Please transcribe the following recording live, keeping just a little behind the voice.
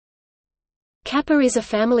Kappa is a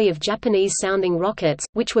family of Japanese-sounding rockets,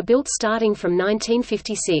 which were built starting from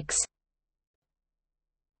 1956.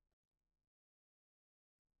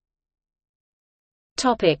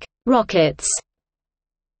 Rockets.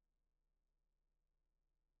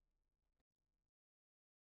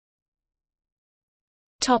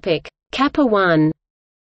 Kappa 1.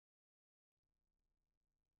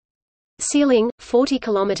 Ceiling 40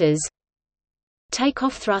 km.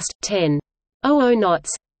 Takeoff thrust 10.00 knots.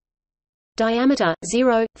 Diameter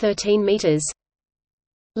 0.13 meters.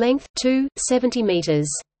 Length 2.70 meters.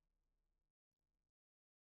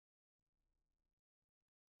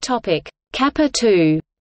 Kappa 2.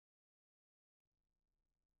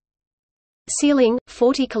 Ceiling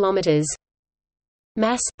 40 km.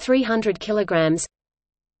 Mass 300 kg.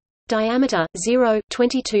 Diameter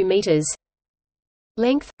 0.22 meters.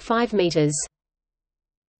 Length 5 meters.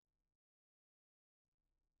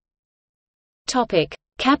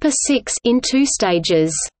 Kappa 6 in 2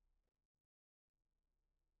 stages.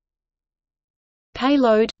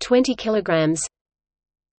 Payload 20 kg.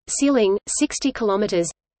 Ceiling 60 km.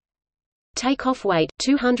 Takeoff weight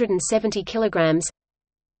 270 kg.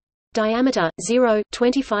 Diameter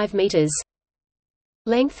 0.25 meters.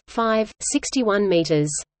 Length 5.61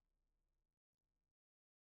 meters.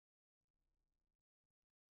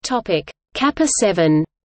 Kappa 7.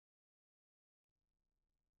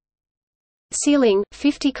 Ceiling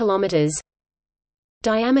 50 km.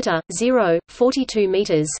 Diameter 0.42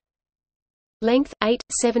 meters. Length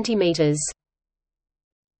 8.70 meters.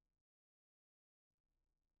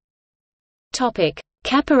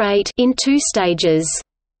 Kappa 8 in 2 stages.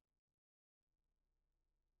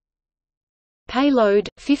 Payload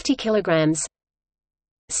 50 kg.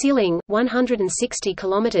 Ceiling 160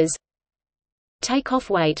 km. Takeoff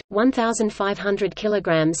weight 1,500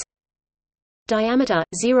 kg. Diameter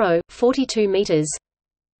 0.42 meters.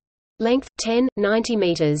 Length 10.90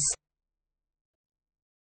 meters.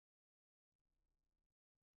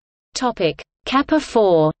 Kappa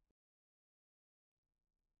 4.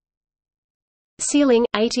 Ceiling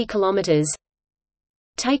 80 km.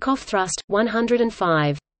 Takeoff thrust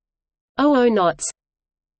 105.00 knots.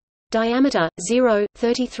 Diameter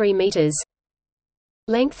 0.33 meters.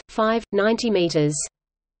 Length 5.90 meters.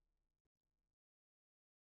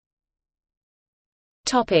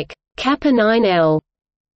 Kappa 9L.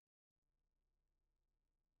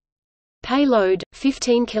 Payload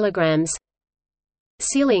 15 kg.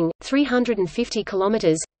 Ceiling 350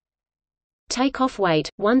 km. Takeoff weight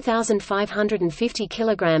 1,550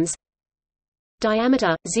 kg.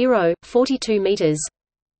 Diameter 0.42 meters.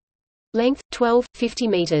 Length 12.50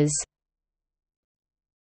 meters.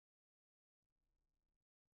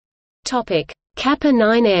 Kappa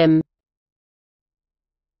 9M.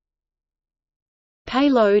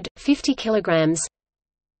 Payload 50 kg.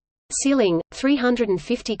 Ceiling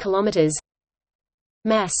 350 km.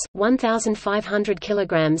 Mass 1,500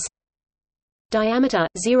 kg. Diameter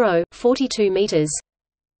 0.42 meters.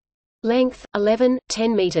 Length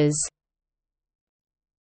 11.10 meters.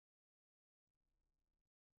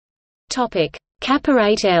 Kappa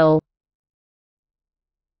 8L.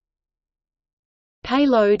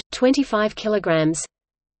 Payload 25 kg.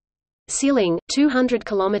 Ceiling 200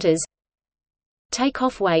 km.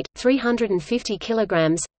 Takeoff weight 350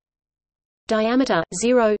 kg. Diameter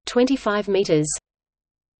 0.25 meters.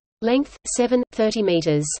 Length 7.30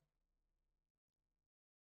 meters.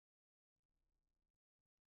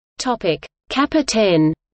 Kappa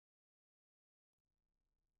 10.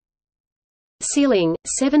 Ceiling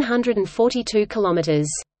 742 km.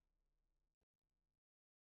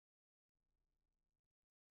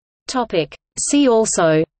 See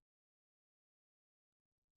also: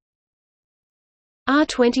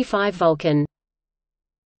 R-25 Vulcan.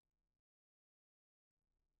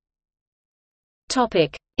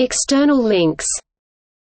 External links: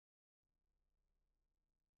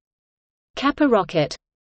 Kappa rocket.